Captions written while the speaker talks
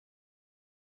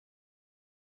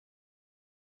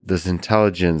does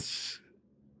intelligence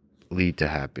lead to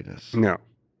happiness? No.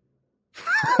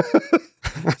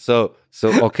 So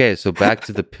okay, so back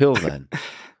to the pill then.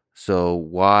 So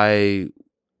why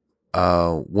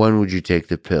when would you take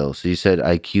the pill? So you said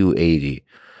IQ 80,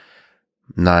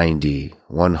 90,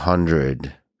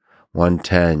 100,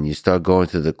 110. You start going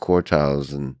through the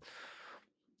quartiles, and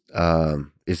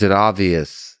is it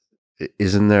obvious?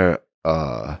 Isn't there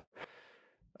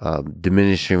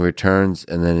diminishing returns,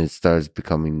 and then it starts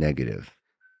becoming negative?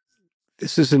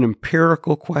 This is an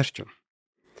empirical question.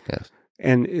 Yes.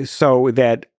 And so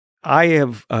that I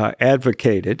have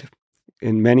advocated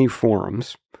in many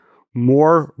forums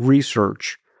more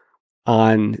research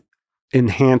on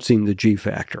enhancing the G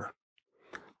factor.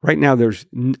 Right now, there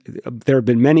have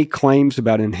been many claims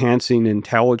about enhancing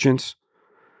intelligence.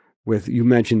 You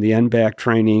mentioned the NBAC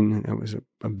training. It was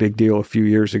a big deal a few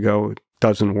years ago. It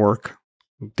doesn't work.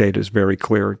 Data is very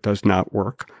clear. It does not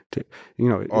work.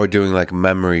 Or doing like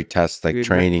memory tests, like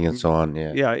training and so on.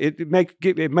 Yeah. Yeah.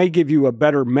 It may give you a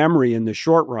better memory in the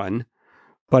short run,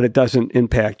 but it doesn't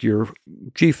impact your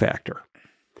G factor.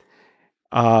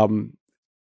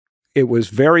 It was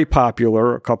very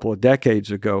popular a couple of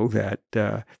decades ago that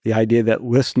the idea that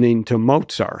listening to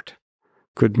Mozart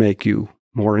could make you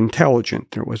more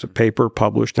intelligent. There was a paper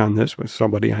published on this with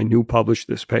somebody I knew published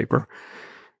this paper.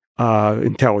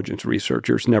 Intelligence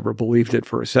researchers never believed it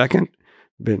for a second.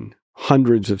 Been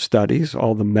hundreds of studies,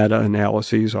 all the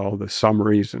meta-analyses, all the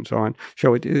summaries and so on,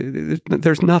 show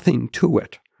there's nothing to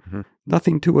it. Mm-hmm.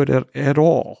 Nothing to it at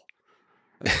all.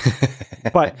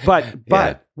 But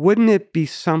yeah. Wouldn't it be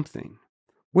something?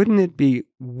 Wouldn't it be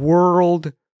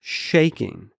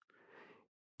world-shaking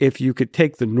if you could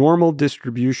take the normal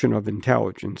distribution of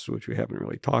intelligence, which we haven't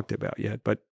really talked about yet,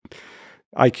 but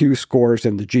IQ scores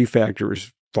and the G factor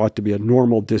is thought to be a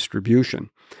normal distribution,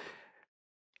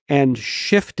 and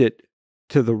shift it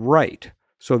to the right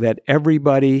so that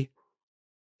everybody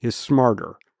is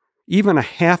smarter? Even a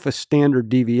half a standard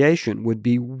deviation would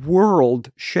be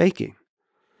world-shaking.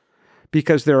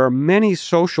 Because there are many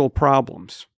social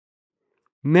problems,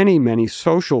 many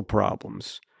social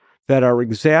problems that are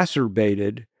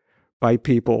exacerbated by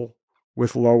people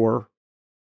with lower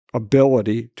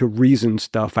ability to reason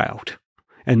stuff out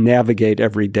and navigate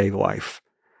everyday life.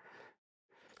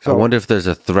 So I wonder if there's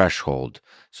a threshold.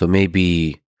 So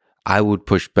maybe I would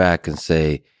push back and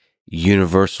say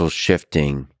universal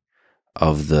shifting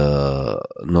of the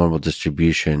normal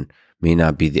distribution may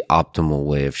not be the optimal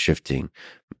way of shifting.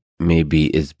 Maybe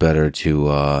it's better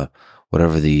to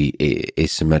whatever the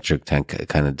asymmetric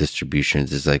kind of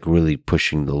distributions is, like really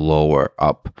pushing the lower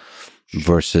up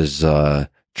versus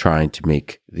trying to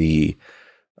make the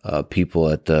people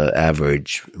at the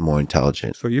average more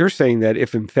intelligent. So you're saying that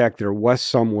if in fact there was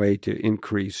some way to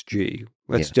increase G,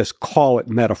 let's just call it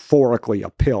metaphorically a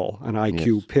pill, an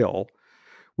IQ pill,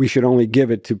 we should only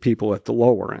give it to people at the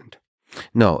lower end.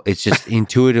 No, it's just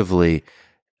intuitively,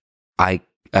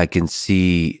 I can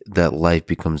see that life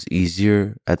becomes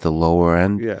easier at the lower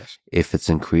end. Yes. If it's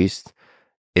increased,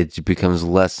 it becomes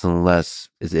less and less.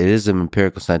 It is an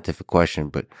empirical scientific question,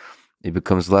 but it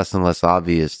becomes less and less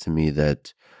obvious to me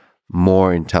that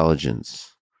more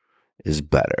intelligence is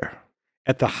better.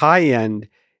 At the high end,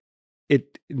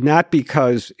 it not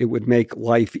because it would make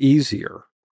life easier,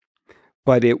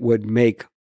 but it would make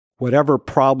whatever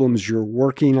problems you're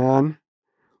working on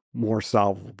more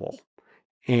solvable.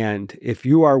 And if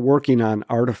you are working on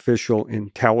artificial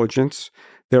intelligence,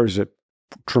 there's a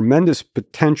tremendous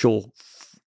potential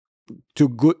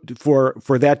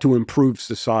for that to improve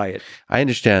society. I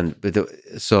understand, but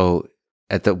so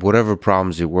at the whatever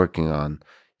problems you're working on,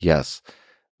 yes,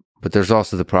 but there's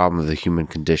also the problem of the human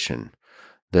condition.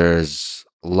 There's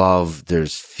love,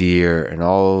 there's fear, and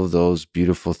all of those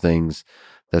beautiful things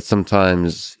that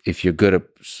sometimes, if you're good at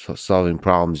solving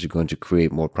problems, you're going to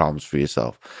create more problems for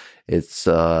yourself. It's,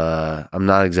 I'm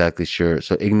not exactly sure.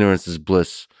 So ignorance is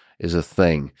bliss is a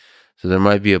thing. So there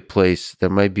might be a place, there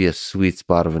might be a sweet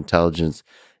spot of intelligence,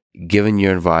 given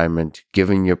your environment,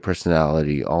 given your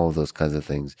personality, all of those kinds of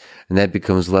things. And that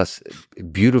becomes less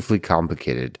beautifully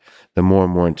complicated the more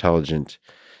and more intelligent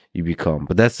you become.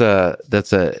 But that's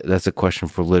a question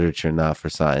for literature, not for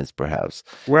science, perhaps.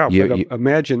 Well,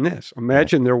 imagine this.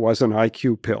 Imagine there was an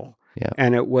IQ pill,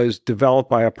 and it was developed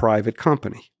by a private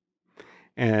company.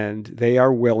 And they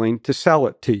are willing to sell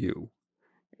it to you.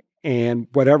 And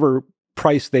whatever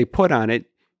price they put on it,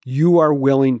 you are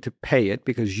willing to pay it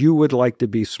because you would like to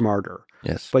be smarter.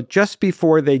 Yes. But just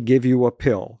before they give you a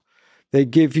pill, they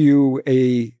give you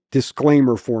a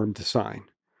disclaimer form to sign.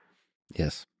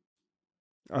 Yes.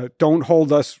 Don't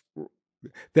hold us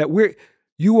that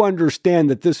you understand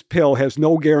that this pill has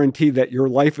no guarantee that your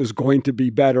life is going to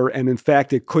be better, and in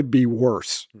fact, it could be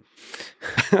worse.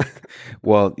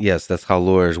 Well, yes, that's how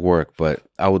lawyers work, but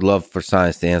I would love for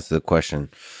science to answer the question,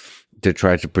 to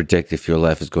try to predict if your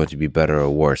life is going to be better or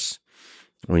worse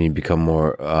when you become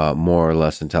more or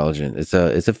less intelligent. It's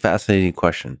a fascinating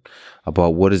question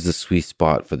about what is the sweet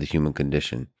spot for the human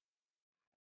condition.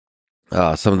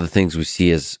 Some of the things we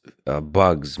see as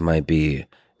bugs might be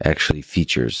actually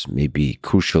features, may be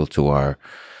crucial to our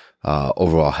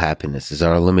overall happiness. As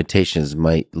our limitations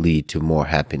might lead to more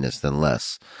happiness than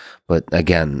less. But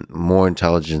again, more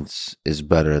intelligence is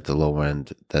better at the lower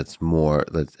end. That's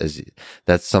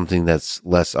something that's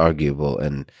less arguable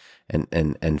and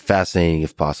fascinating,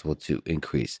 if possible, to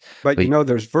increase. But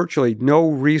there's virtually no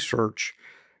research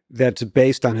that's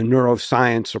based on a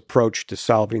neuroscience approach to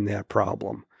solving that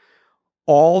problem.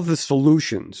 All the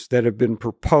solutions that have been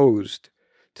proposed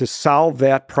to solve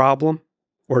that problem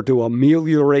or to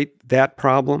ameliorate that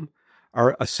problem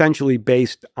are essentially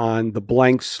based on the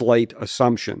blank slate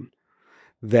assumption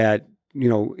that,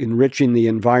 enriching the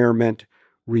environment,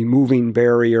 removing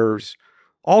barriers,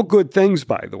 all good things,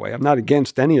 by the way. I'm not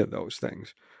against any of those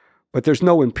things. But there's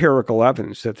no empirical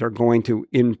evidence that they're going to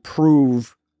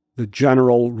improve the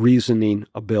general reasoning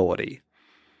ability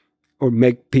or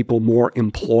make people more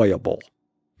employable.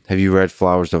 Have you read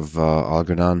Flowers of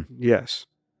Algernon? Yes.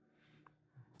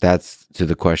 That's to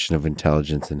the question of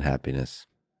intelligence and happiness.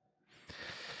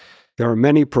 There are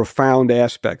many profound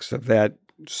aspects of that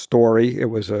story. It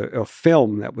was a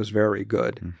film that was very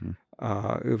good.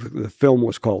 Mm-hmm. The film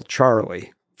was called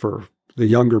Charlie. For the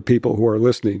younger people who are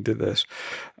listening to this,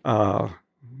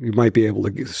 you might be able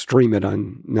to stream it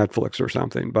on Netflix or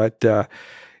something. But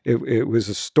it was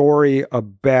a story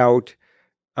about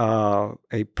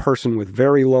a person with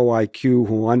very low IQ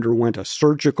who underwent a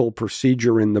surgical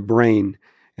procedure in the brain,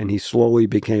 and he slowly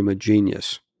became a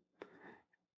genius.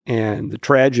 And the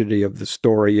tragedy of the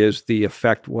story is the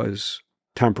effect was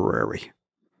temporary.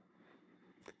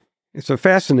 It's a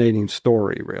fascinating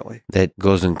story, really. That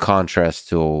goes in contrast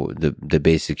to the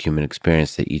basic human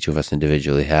experience that each of us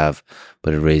individually have,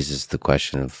 but it raises the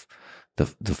question of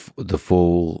the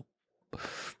full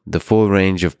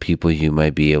range of people you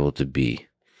might be able to be,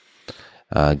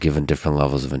 given different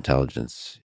levels of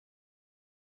intelligence.